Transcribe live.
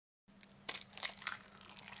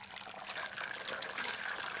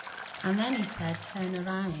And then he said, turn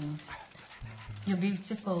around. You're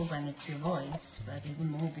beautiful when it's your voice, but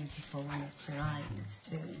even more beautiful when it's your eyes,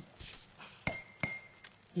 too.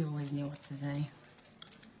 He always knew what to say.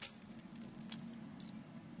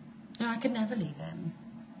 No, I could never leave him.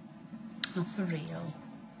 Not for real.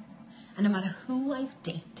 And no matter who I've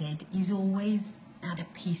dated, he's always had a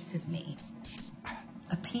piece of me.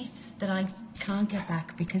 A piece that I can't get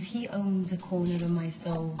back because he owns a corner of my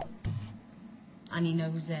soul. And he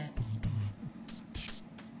knows it.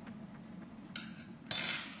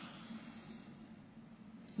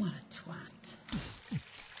 What a twat.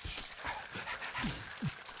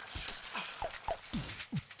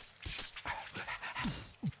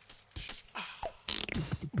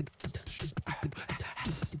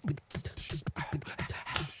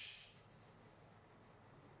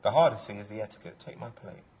 The hardest thing is the etiquette. Take my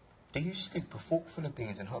plate. Do you scoop a fork full of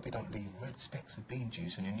beans and hope you don't leave red specks of bean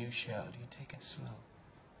juice on your new shirt, or do you take it slow?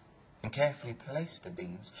 And carefully place the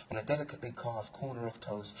beans on a delicately carved corner of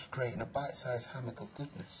toast, creating a bite-sized hammock of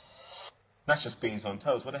goodness. That's just beans on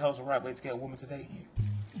toast. What the hell's the right way to get a woman to date you?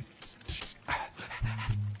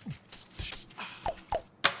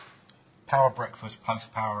 Power breakfast,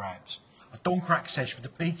 post-power abs. A dawn crack sesh with the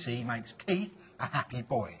PT makes Keith a happy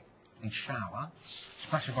boy. His shower,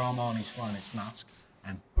 splash of Armani's finest musk,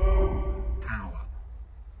 and boom, power.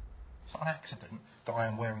 It's not an accident that I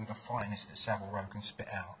am wearing the finest that Savile Row can spit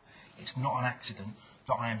out. It's not an accident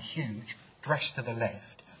that I am huge, dressed to the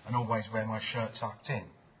left, and always wear my shirt tucked in.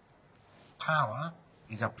 Power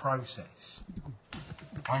is a process.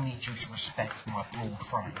 I need you to respect my broad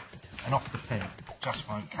frame, and off the pin just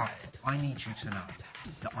won't cut it. I need you to know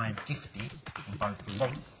that I am gifted in both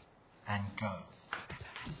length and girth.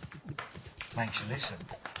 Makes you listen,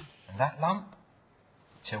 and that lump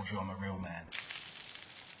tells you I'm a real man.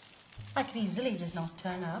 I could easily just not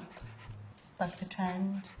turn up. Buck the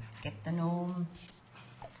trend, skip the norm.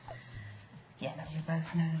 Yeah, no, we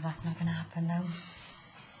both know that's not going to happen, though.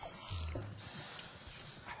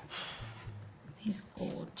 He's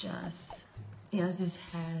gorgeous. He has this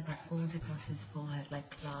hair that falls across his forehead like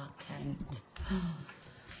Clark Kent.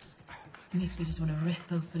 It makes me just want to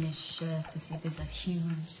rip open his shirt to see if there's a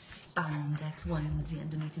huge spandex onesie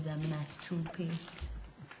underneath his M&S two-piece.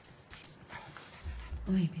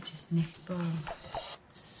 Or maybe just nipple.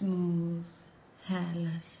 Smooth,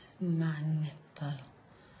 hairless man nipple.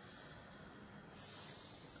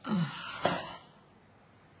 Oh.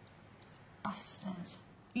 Bastard.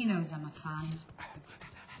 He knows I'm a fan.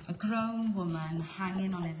 A grown woman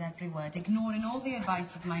hanging on his every word, ignoring all the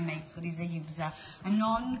advice of my mates that he's a user, a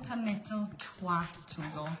non-committal twat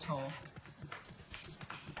who's all talk.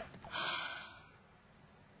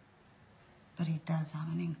 But he does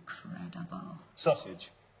have an incredible...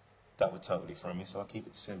 Sausage. That would totally throw me, so I'll keep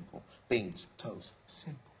it simple. Beans, toast,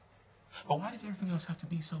 simple. But why does everything else have to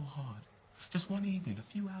be so hard? Just one evening,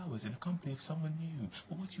 a few hours in the company of someone new.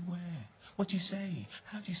 But what you wear? What you say?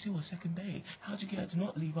 How'd you see a second date? How'd you get her to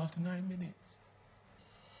not leave after 9 minutes?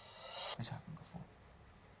 It's happened before.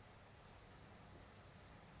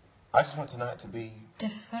 I just want tonight to be...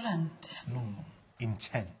 different. Normal.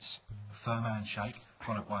 Intense. A firm handshake,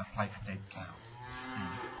 followed by a plate of dead cow.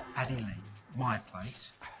 Addie Lee, my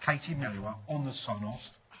place. Katie Melua on the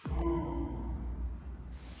Sonos.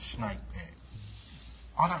 Snake pit.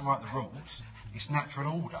 I don't write the rules. It's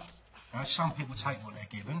natural order. Now, some people take what they're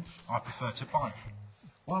given. I prefer to buy it.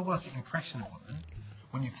 Why work at impressing a woman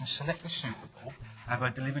when you can select the suitable, have her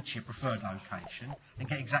delivered to your preferred location, and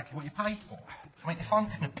get exactly what you paid for? I mean, if I'm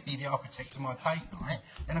going to be the architect of my date night,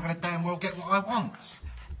 then I'm going to damn well get what I want.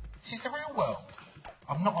 This is the real world.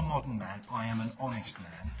 I'm not a modern man. I am an honest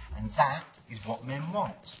man, and that is what men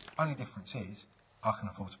want. Only difference is, I can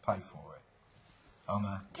afford to pay for it. I'm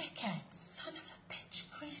a... Dickhead, son of a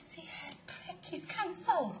bitch, greasy head prick. He's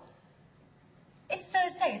cancelled. It's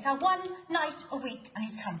Thursday. It's our one night a week, and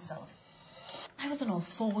he's cancelled. I was on all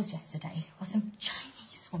fours yesterday while some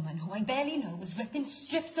Chinese woman who I barely know was ripping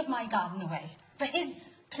strips of my garden away. For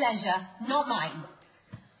his pleasure, not mine.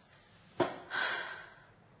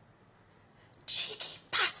 Cheeky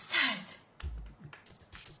bastard.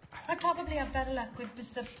 I probably have better luck with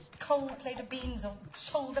Mr. Cold plate of beans or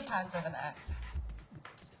shoulder pads over there.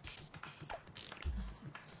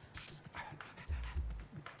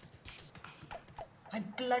 I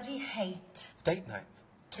bloody hate... Date night.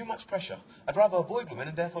 Too much pressure. I'd rather avoid women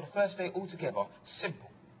and therefore the first date altogether. Simple.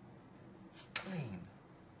 Clean.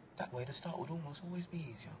 That way the start would almost always be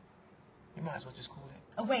easier. You might as well just call it...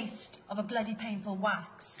 a waste of a bloody painful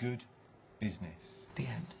wax. Good business. The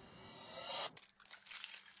end.